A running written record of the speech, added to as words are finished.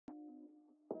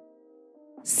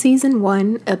Season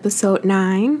 1, Episode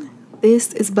 9.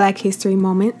 This is Black History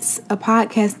Moments, a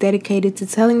podcast dedicated to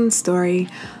telling the story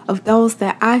of those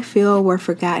that I feel were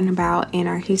forgotten about in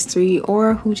our history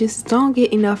or who just don't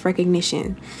get enough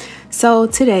recognition. So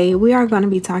today we are going to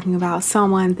be talking about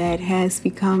someone that has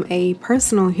become a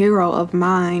personal hero of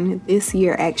mine this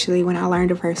year, actually, when I learned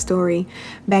of her story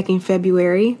back in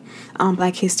February on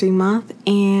Black History Month,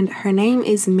 and her name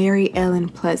is Mary Ellen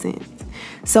Pleasant.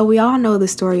 So we all know the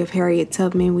story of Harriet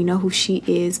Tubman. We know who she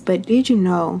is, but did you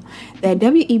know that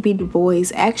W.E.B. Du Bois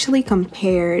actually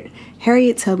compared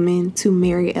Harriet Tubman to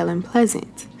Mary Ellen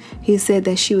Pleasant? He said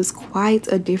that she was quite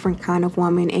a different kind of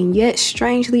woman and yet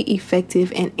strangely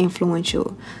effective and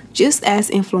influential, just as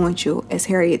influential as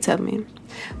Harriet Tubman.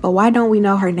 But why don't we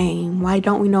know her name? Why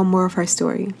don't we know more of her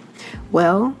story?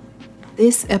 Well,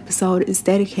 this episode is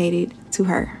dedicated to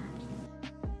her.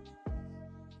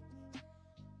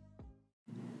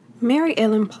 Mary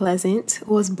Ellen Pleasant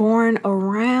was born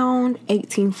around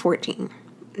 1814.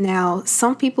 Now,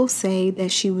 some people say that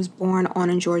she was born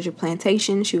on a Georgia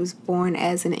plantation. She was born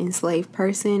as an enslaved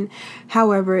person.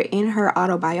 However, in her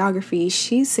autobiography,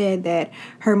 she said that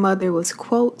her mother was,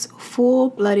 quote,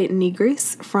 full-blooded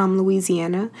Negress from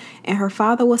Louisiana, and her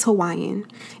father was Hawaiian,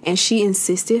 and she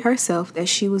insisted herself that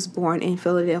she was born in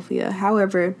Philadelphia.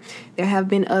 However, there have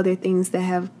been other things that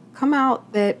have come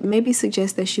out that maybe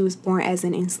suggest that she was born as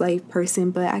an enslaved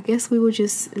person, but I guess we will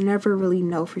just never really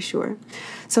know for sure.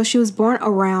 So she was born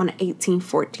around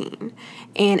 1814,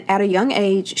 and at a young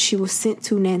age she was sent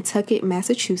to Nantucket,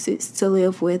 Massachusetts to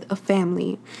live with a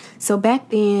family. So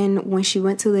back then, when she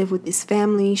went to live with this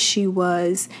family, she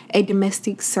was a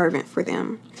domestic servant for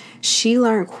them. She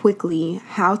learned quickly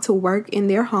how to work in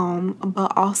their home,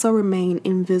 but also remain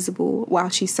invisible while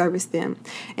she serviced them.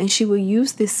 And she would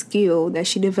use this skill that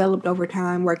she developed over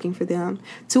time working for them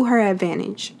to her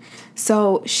advantage.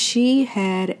 So she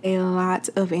had a lot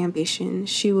of ambition.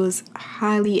 She was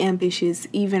highly ambitious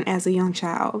even as a young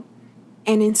child.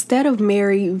 And instead of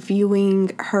Mary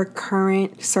viewing her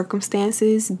current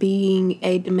circumstances, being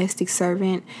a domestic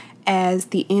servant, as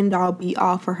the end-all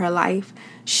be-all for her life,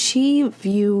 she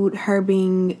viewed her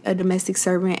being a domestic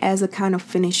servant as a kind of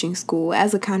finishing school,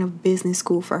 as a kind of business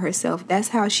school for herself. That's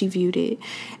how she viewed it.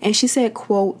 And she said,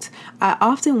 quote, "I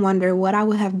often wonder what I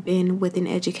would have been with an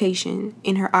education,"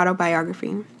 in her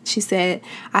autobiography. She said,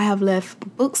 "I have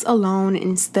left books alone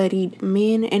and studied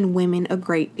men and women a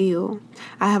great deal.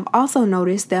 I have also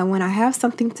noticed that when I have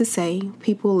something to say,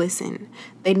 people listen.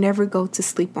 They never go to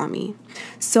sleep on me."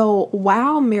 So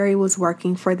while Mary was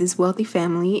working for this wealthy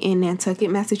family in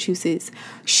Nantucket, Massachusetts,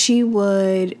 she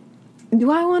would...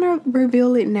 Do I want to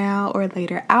reveal it now or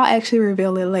later? I'll actually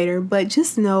reveal it later, but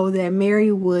just know that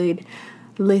Mary would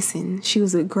listen. She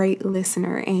was a great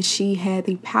listener, and she had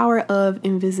the power of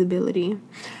invisibility.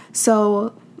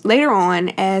 So later on,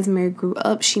 as Mary grew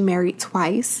up, she married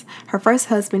twice. Her first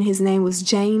husband, his name was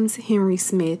James Henry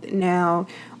Smith. Now,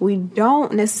 we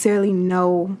don't necessarily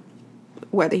know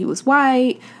whether he was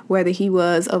white, whether he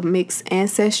was of mixed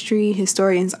ancestry.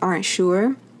 Historians aren't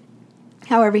sure.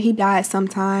 However, he died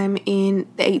sometime in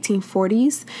the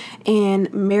 1840s,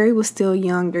 and Mary was still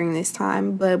young during this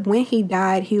time. But when he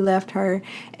died, he left her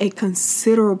a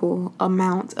considerable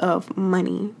amount of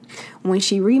money. When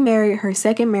she remarried, her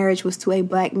second marriage was to a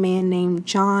black man named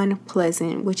John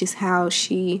Pleasant, which is how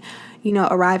she,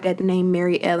 arrived at the name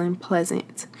Mary Ellen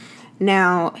Pleasant.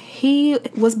 Now, he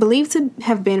was believed to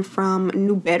have been from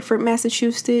New Bedford,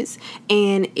 Massachusetts,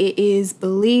 and it is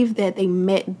believed that they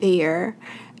met there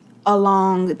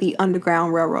along the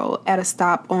Underground Railroad, at a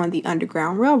stop on the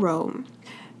Underground Railroad.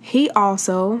 He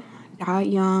also died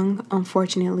young,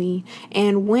 unfortunately,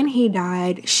 and when he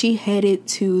died, she headed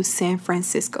to San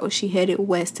Francisco. She headed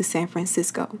west to San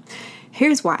Francisco.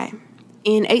 Here's why.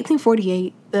 In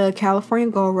 1848, the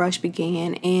California Gold Rush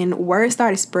began, and word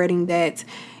started spreading that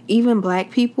even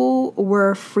black people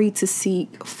were free to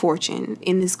seek fortune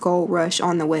in this gold rush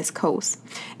on the West Coast.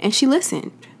 And she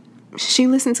listened. She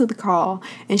listened to the call,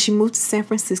 and she moved to San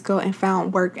Francisco and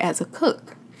found work as a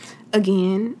cook.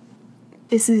 Again,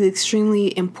 this is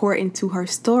extremely important to her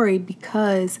story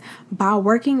because by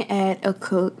working at a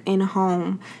cook in a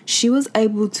home, she was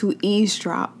able to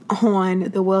eavesdrop on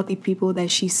the wealthy people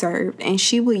that she served, and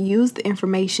she would use the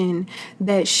information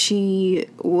that she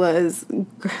was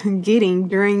getting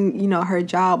during, her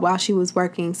job while she was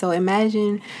working. So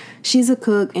imagine she's a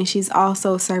cook and she's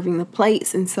also serving the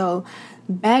plates, and so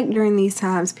back during these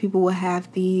times, people would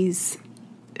have these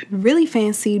really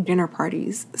fancy dinner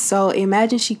parties. So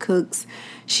imagine she cooks,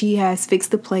 She has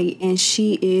fixed the plate and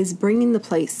she is bringing the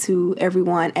plates to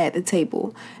everyone at the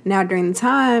table. Now, during the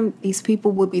time, these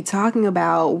people would be talking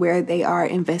about where they are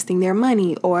investing their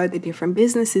money or the different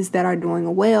businesses that are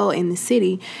doing well in the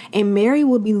city. And Mary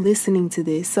would be listening to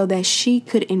this so that she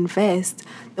could invest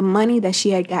the money that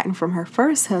she had gotten from her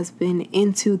first husband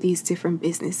into these different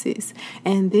businesses.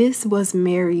 And this was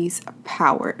Mary's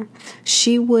power.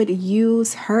 She would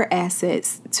use her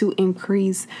assets to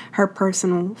increase her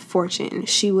personal fortune.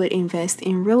 She would invest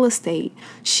in real estate.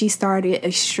 She started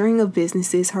a string of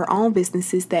businesses, her own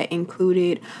businesses that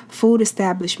included food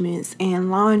establishments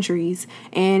and laundries.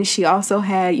 And she also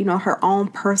had, her own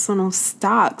personal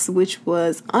stocks, which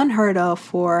was unheard of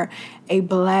for a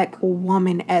black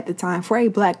woman at the time, for a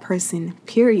black person,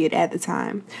 period, at the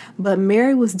time. But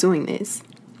Mary was doing this.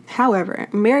 However,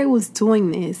 Mary was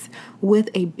doing this with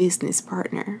a business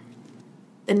partner.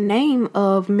 The name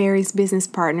of Mary's business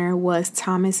partner was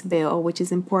Thomas Bell, which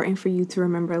is important for you to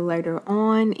remember later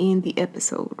on in the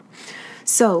episode.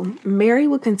 So Mary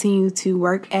would continue to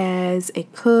work as a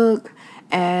cook,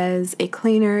 as a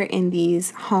cleaner in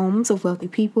these homes of wealthy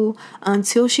people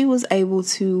until she was able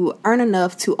to earn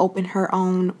enough to open her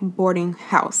own boarding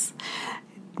house,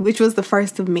 which was the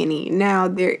first of many. Now,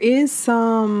 there is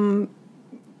some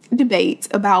debate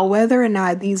about whether or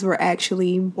not these were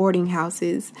actually boarding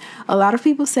houses. A lot of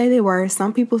people say they were.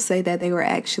 Some people say that they were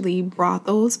actually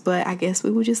brothels, but I guess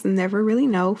we would just never really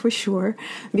know for sure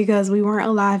because we weren't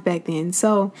alive back then.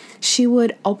 So she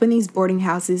would open these boarding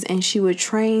houses and she would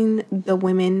train the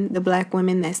women, the black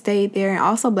women that stayed there, and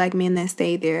also black men that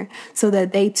stayed there, so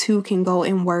that they too can go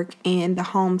and work in the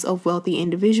homes of wealthy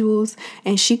individuals.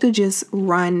 And she could just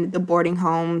run the boarding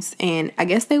homes, and I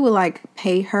guess they would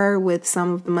pay her with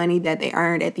some of the money that they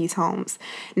earned at these homes.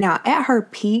 Now, at her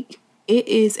peak, it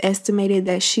is estimated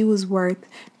that she was worth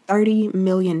 $30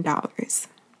 million.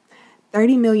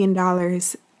 $30 million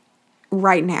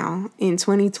right now in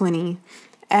 2020,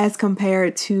 as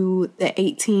compared to the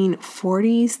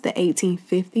 1840s, the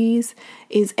 1850s,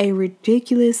 is a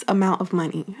ridiculous amount of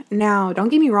money. Now, don't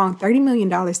get me wrong, $30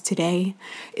 million today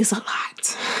is a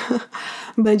lot.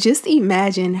 But just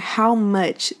imagine how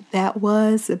much that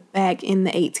was back in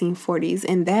the 1840s.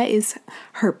 And that is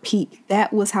her peak.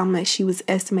 That was how much she was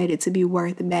estimated to be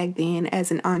worth back then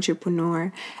as an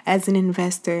entrepreneur, as an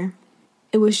investor.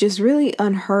 It was just really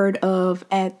unheard of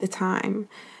at the time,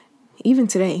 even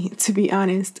today, to be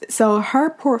honest. So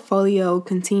her portfolio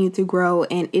continued to grow,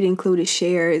 and it included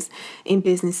shares in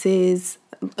businesses,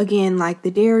 again, like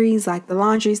the dairies, like the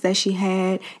laundries that she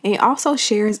had, and also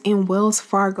shares in Wells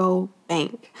Fargo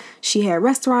Bank. She had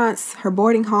restaurants, her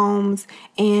boarding homes,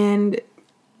 and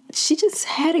she just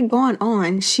had it going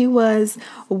on. She was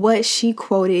what she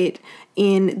quoted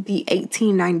in the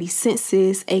 1890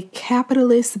 census, a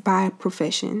capitalist by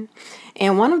profession.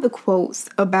 And one of the quotes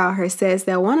about her says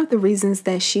that one of the reasons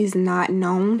that she's not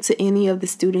known to any of the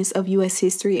students of U.S.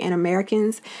 history and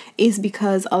Americans is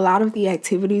because a lot of the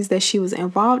activities that she was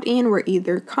involved in were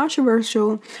either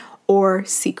controversial or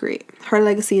secret. Her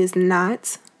legacy is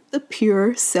not the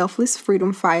pure, selfless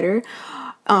freedom fighter,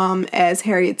 as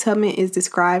Harriet Tubman is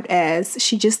described as.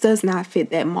 She just does not fit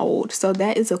that mold. So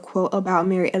that is a quote about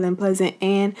Mary Ellen Pleasant.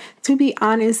 And to be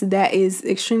honest, that is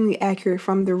extremely accurate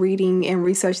from the reading and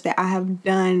research that I have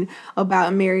done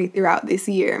about Mary throughout this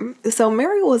year. So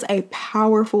Mary was a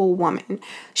powerful woman.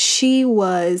 She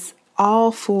was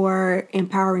all for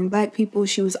empowering Black people.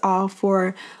 She was all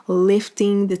for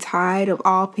lifting the tide of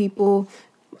all people,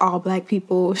 all Black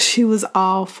people. She was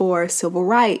all for civil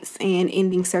rights and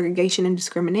ending segregation and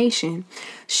discrimination.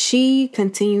 She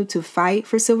continued to fight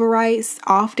for civil rights,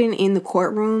 often in the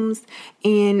courtrooms,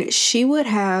 and she would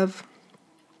have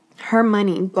her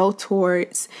money go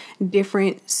towards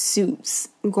different suits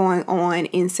going on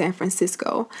in San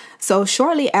Francisco. So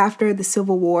shortly after the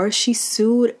Civil War, she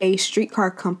sued a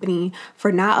streetcar company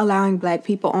for not allowing Black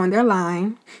people on their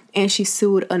line, and she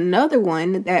sued another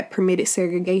one that permitted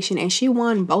segregation, and she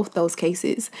won both those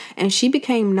cases. And she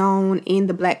became known in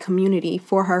the Black community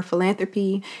for her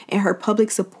philanthropy and her public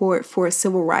support for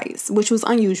civil rights, which was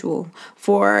unusual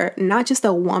for not just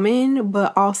a woman,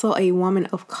 but also a woman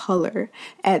of color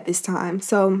at this time.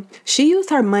 So she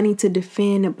used her money to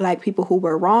defend Black people who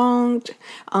were wronged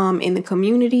in the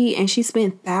community, and she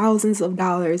spent thousands of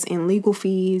dollars in legal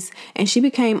fees, and she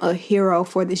became a hero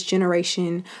for this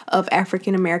generation of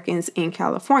African Americans in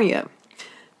California.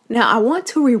 Now, I want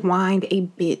to rewind a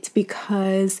bit,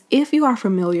 because if you are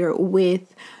familiar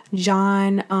with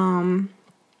John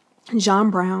John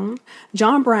Brown.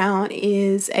 John Brown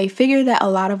is a figure that a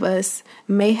lot of us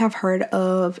may have heard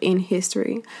of in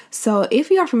history. So if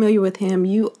you are familiar with him,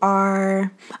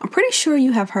 I'm pretty sure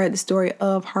you have heard the story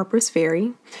of Harper's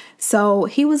Ferry. So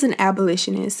he was an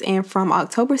abolitionist, and from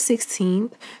October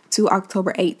 16th to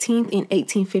October 18th in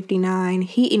 1859,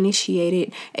 he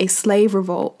initiated a slave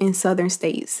revolt in southern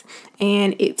states.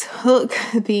 And it took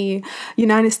the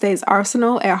United States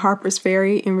Arsenal at Harper's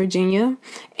Ferry in Virginia,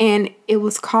 and it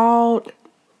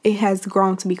has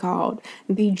grown to be called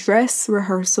the dress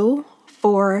rehearsal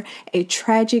for a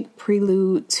tragic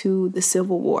prelude to the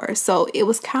Civil War. So it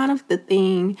was kind of the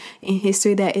thing in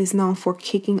history that is known for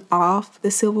kicking off the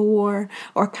Civil War,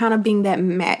 or kind of being that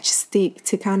matchstick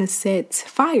to kind of set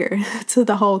fire to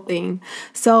the whole thing.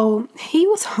 So he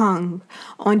was hung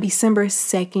on December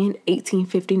 2nd,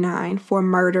 1859 for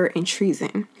murder and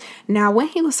treason. Now, when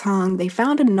he was hung, they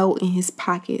found a note in his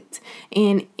pocket,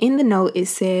 and in the note it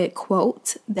said,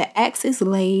 quote, "The axe is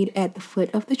laid at the foot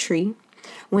of the tree.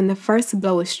 When the first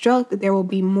blow is struck, there will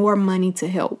be more money to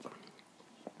help."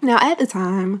 Now, at the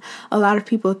time, a lot of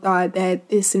people thought that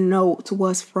this note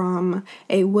was from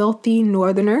a wealthy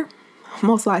northerner,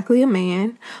 most likely a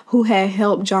man, who had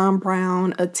helped John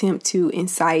Brown attempt to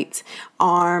incite,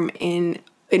 arm an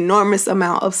enormous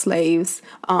amount of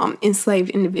enslaved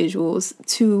individuals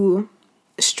to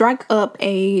strike up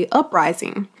a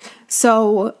uprising.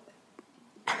 So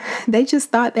they just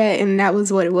thought that, and that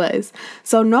was what it was.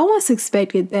 So no one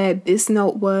suspected that this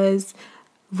note was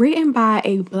written by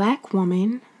a Black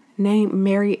woman named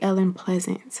Mary Ellen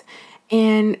Pleasant.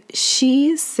 And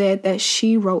she said that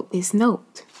she wrote this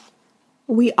note.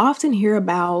 We often hear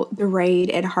about the raid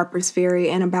at Harper's Ferry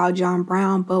and about John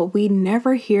Brown, but we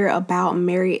never hear about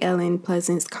Mary Ellen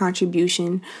Pleasant's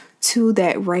contribution to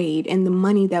that raid and the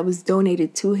money that was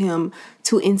donated to him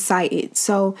to incite it.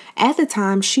 So at the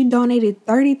time, she donated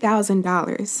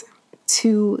 $30,000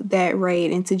 to that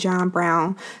raid and to John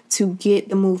Brown to get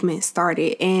the movement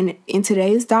started. And in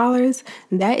today's dollars,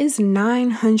 that is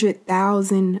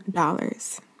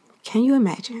 $900,000. Can you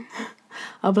imagine?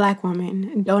 A Black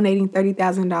woman donating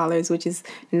 $30,000, which is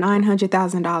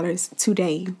 $900,000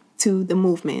 today, to the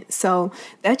movement. So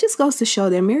that just goes to show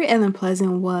that Mary Ellen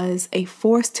Pleasant was a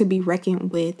force to be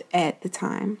reckoned with at the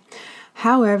time.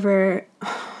 However,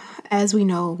 as we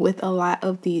know, with a lot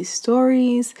of these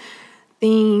stories,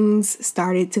 things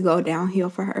started to go downhill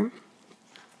for her.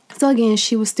 So again,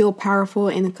 she was still powerful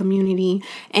in the community,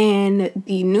 and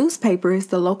the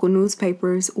local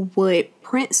newspapers would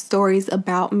print stories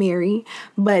about Mary,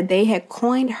 but they had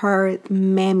coined her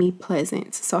Mammy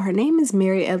Pleasant. So her name is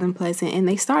Mary Ellen Pleasant, and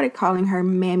they started calling her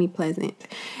Mammy Pleasant.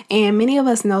 And many of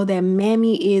us know that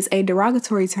Mammy is a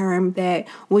derogatory term that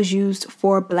was used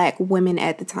for Black women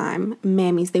at the time.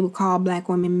 Mammies, they would call Black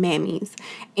women mammies.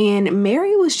 And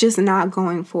Mary was just not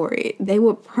going for it. They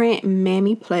would print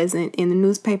Mammy Pleasant in the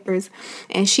newspapers,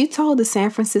 and she told the San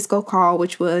Francisco Call,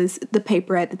 which was the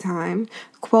paper at the time,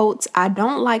 quote, "I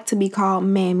don't like to be called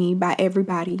Mammy by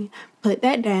everybody. Put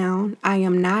that down. I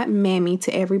am not Mammy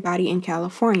to everybody in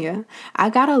California.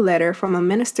 I got a letter from a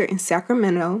minister in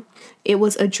Sacramento. It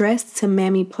was addressed to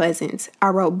Mammy Pleasant. I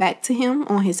wrote back to him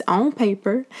on his own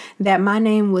paper that my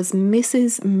name was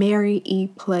Mrs. Mary E.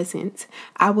 Pleasant.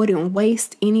 I wouldn't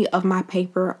waste any of my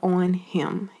paper on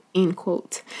him." End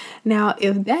quote. Now,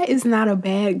 if that is not a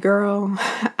bad girl,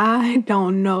 I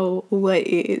don't know what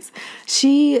is.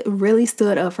 She really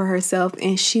stood up for herself,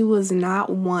 and she was not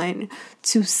one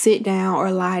to sit down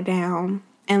or lie down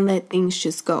and let things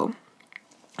just go.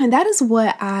 And that is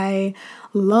what I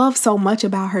love so much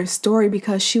about her story,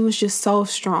 because she was just so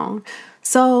strong.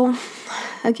 So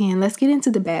again, let's get into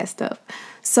the bad stuff.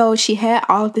 So she had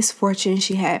all of this fortune,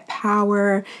 she had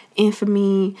power,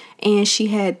 infamy, and she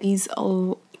had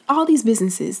all these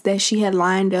businesses that she had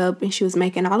lined up, and she was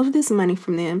making all of this money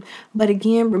from them. But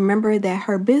again, remember that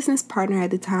her business partner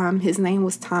at the time, his name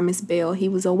was Thomas Bell. He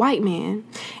was a white man.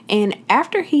 And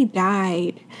after he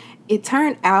died, it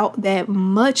turned out that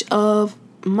much,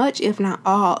 if not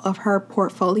all, of her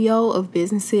portfolio of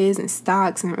businesses and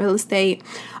stocks and real estate,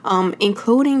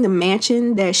 including the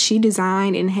mansion that she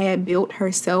designed and had built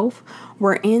herself,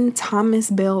 were in Thomas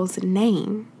Bell's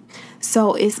name.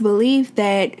 So it's believed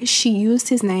that she used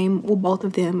his name, well, both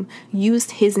of them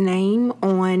used his name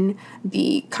on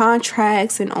the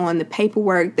contracts and on the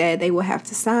paperwork that they would have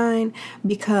to sign,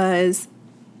 because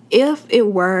if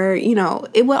it were,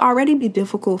 it would already be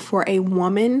difficult for a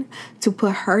woman to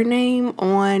put her name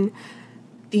on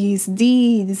these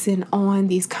deeds and on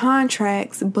these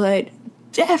contracts, but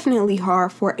definitely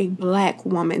hard for a black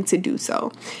woman to do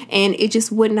so, and it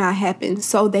just would not happen.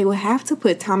 So they would have to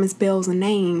put Thomas Bell's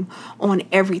name on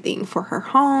everything, for her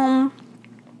home,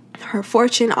 her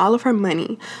fortune, all of her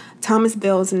money. Thomas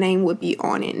Bell's name would be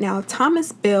on it. Now,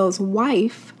 Thomas Bell's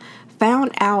wife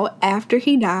found out after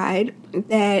he died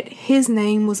that his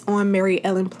name was on Mary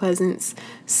Ellen Pleasant's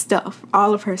stuff,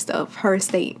 all of her stuff, her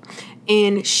estate.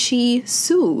 And she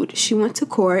sued. She went to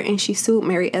court and she sued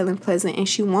Mary Ellen Pleasant, and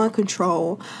she won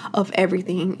control of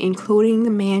everything, including the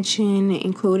mansion,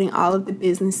 including all of the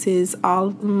businesses, all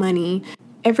of the money.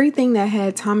 Everything that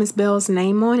had Thomas Bell's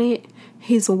name on it,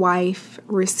 his wife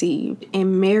received.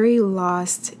 And Mary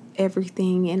lost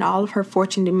everything, and all of her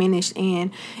fortune diminished, and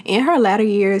in her latter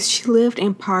years she lived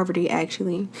in poverty,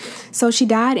 actually. So she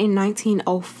died in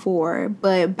 1904,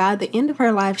 but by the end of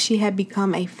her life she had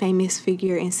become a famous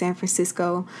figure in San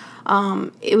Francisco.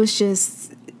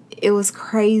 It was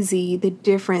crazy the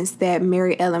difference that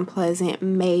Mary Ellen Pleasant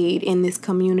made in this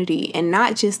community, and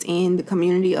not just in the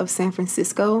community of San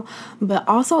Francisco, but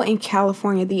also in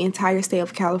California, the entire state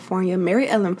of California. Mary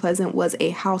Ellen Pleasant was a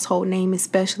household name,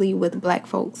 especially with black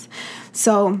folks.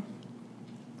 So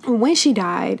when she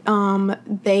died,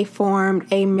 they formed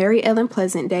a Mary Ellen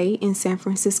Pleasant Day in San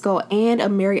Francisco and a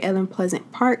Mary Ellen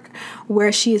Pleasant Park,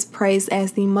 where she is praised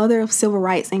as the mother of civil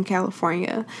rights in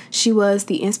California. She was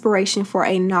the inspiration for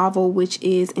a novel which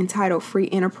is entitled Free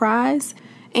Enterprise.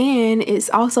 And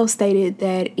it's also stated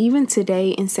that even today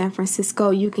in San Francisco,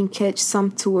 you can catch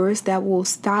some tours that will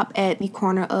stop at the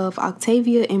corner of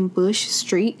Octavia and Bush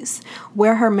Streets,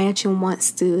 where her mansion once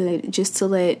stood, just to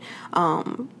let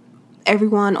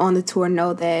everyone on the tour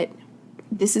know that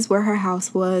this is where her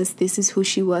house was, this is who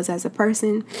she was as a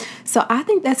person. So I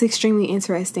think that's extremely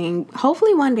interesting.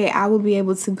 Hopefully one day I will be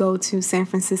able to go to San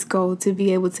Francisco to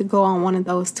be able to go on one of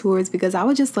those tours, because I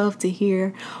would just love to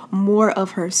hear more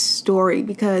of her story,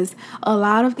 because a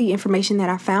lot of the information that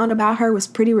I found about her was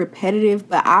pretty repetitive,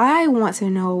 but I want to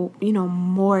know,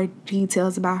 more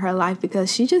details about her life,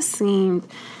 because she just seemed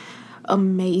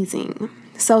amazing.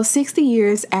 So 60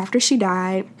 years after she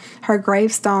died, her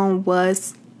gravestone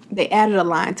they added a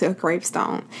line to her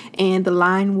gravestone, and the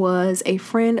line was, "A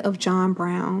friend of John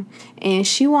Brown." And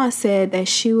she once said that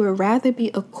she would rather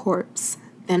be a corpse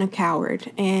than a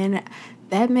coward. And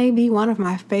that may be one of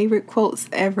my favorite quotes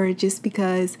ever, just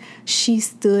because she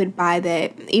stood by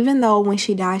that. Even though when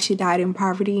she died in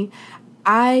poverty,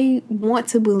 I want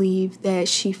to believe that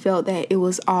she felt that it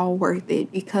was all worth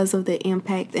it because of the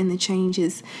impact and the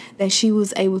changes that she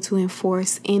was able to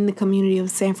enforce in the community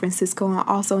of San Francisco and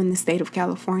also in the state of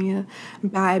California,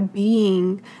 by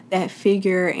being that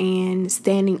figure and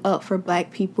standing up for black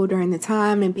people during the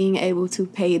time, and being able to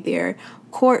pay their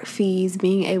court fees,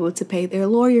 being able to pay their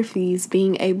lawyer fees,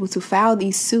 being able to file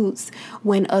these suits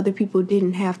when other people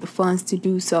didn't have the funds to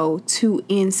do so, to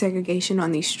end segregation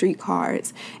on these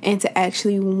streetcars, and to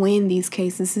actually win these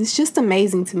cases. It's just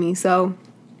amazing to me. So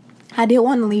I did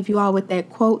want to leave you all with that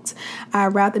quote,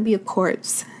 "I'd rather be a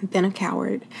corpse than a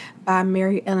coward," by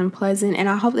Mary Ellen Pleasant. And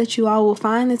I hope that you all will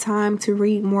find the time to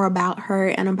read more about her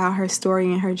and about her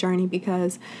story and her journey,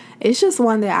 because it's just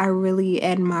one that I really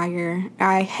admire.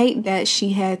 I hate that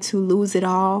she had to lose it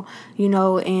all,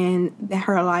 and that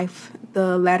her life,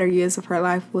 the latter years of her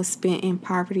life, was spent in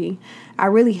poverty. I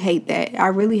really hate that. I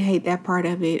really hate that part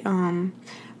of it.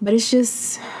 But it's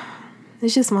just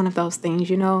one of those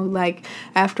things, like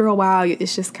after a while,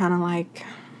 it's just kind of like,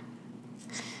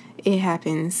 it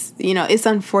happens. It's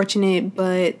unfortunate,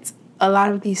 but a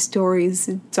lot of these stories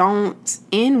don't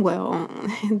end well.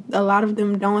 A lot of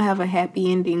them don't have a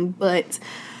happy ending, but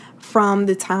from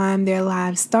the time their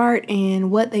lives start and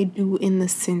what they do in the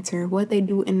center, what they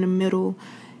do in the middle,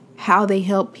 how they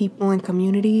help people and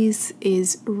communities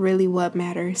is really what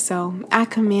matters. So I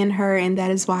commend her, and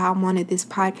that is why I wanted this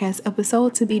podcast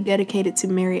episode to be dedicated to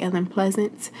Mary Ellen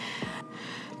Pleasant.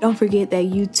 Don't forget that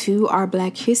you too are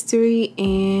Black history,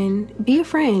 and be a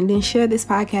friend and share this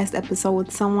podcast episode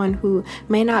with someone who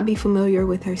may not be familiar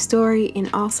with her story. And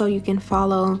also you can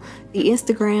follow the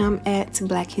Instagram at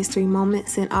Black History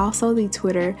Moments, and also the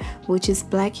Twitter, which is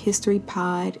Black History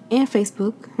Pod, and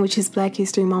Facebook, which is Black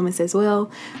History Moments as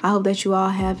well. I hope that you all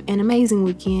have an amazing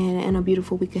weekend and a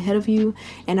beautiful week ahead of you,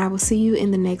 and I will see you in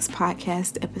the next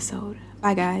podcast episode.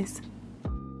 Bye guys.